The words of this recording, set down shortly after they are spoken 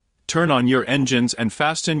turn on your engines and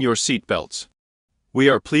fasten your seat belts. We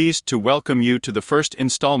are pleased to welcome you to the first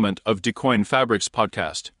installment of Decoin Fabric's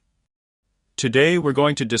podcast. Today we're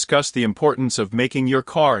going to discuss the importance of making your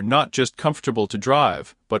car not just comfortable to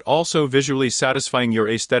drive, but also visually satisfying your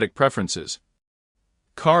aesthetic preferences.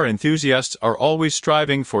 Car enthusiasts are always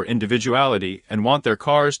striving for individuality and want their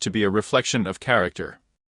cars to be a reflection of character.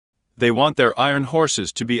 They want their iron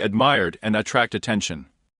horses to be admired and attract attention.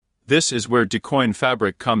 This is where Decoin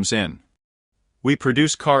Fabric comes in. We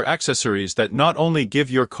produce car accessories that not only give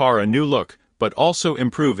your car a new look, but also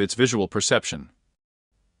improve its visual perception.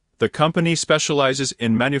 The company specializes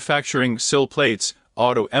in manufacturing sill plates,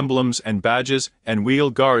 auto emblems and badges, and wheel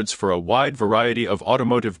guards for a wide variety of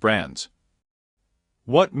automotive brands.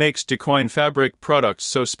 What makes Decoin Fabric products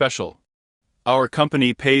so special? Our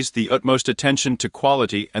company pays the utmost attention to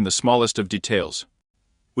quality and the smallest of details.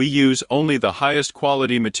 We use only the highest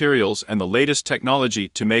quality materials and the latest technology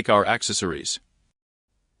to make our accessories.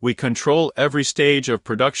 We control every stage of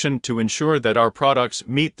production to ensure that our products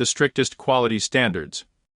meet the strictest quality standards.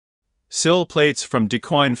 Sill plates from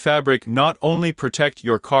Decoin Fabric not only protect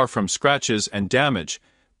your car from scratches and damage,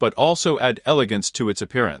 but also add elegance to its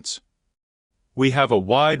appearance. We have a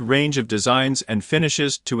wide range of designs and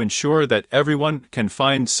finishes to ensure that everyone can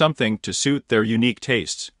find something to suit their unique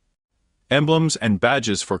tastes. Emblems and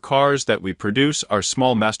badges for cars that we produce are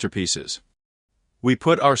small masterpieces. We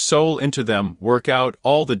put our soul into them, work out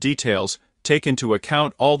all the details, take into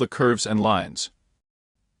account all the curves and lines.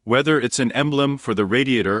 Whether it's an emblem for the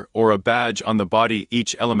radiator or a badge on the body,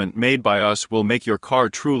 each element made by us will make your car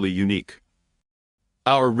truly unique.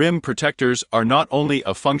 Our rim protectors are not only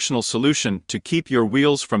a functional solution to keep your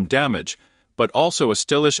wheels from damage, but also a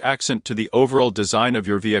stylish accent to the overall design of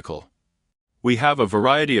your vehicle. We have a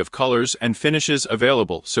variety of colors and finishes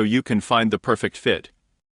available so you can find the perfect fit.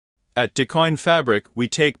 At Decoin Fabric, we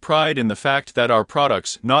take pride in the fact that our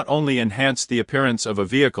products not only enhance the appearance of a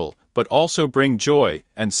vehicle, but also bring joy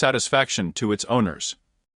and satisfaction to its owners.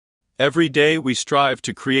 Every day we strive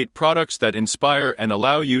to create products that inspire and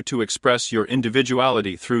allow you to express your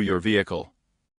individuality through your vehicle.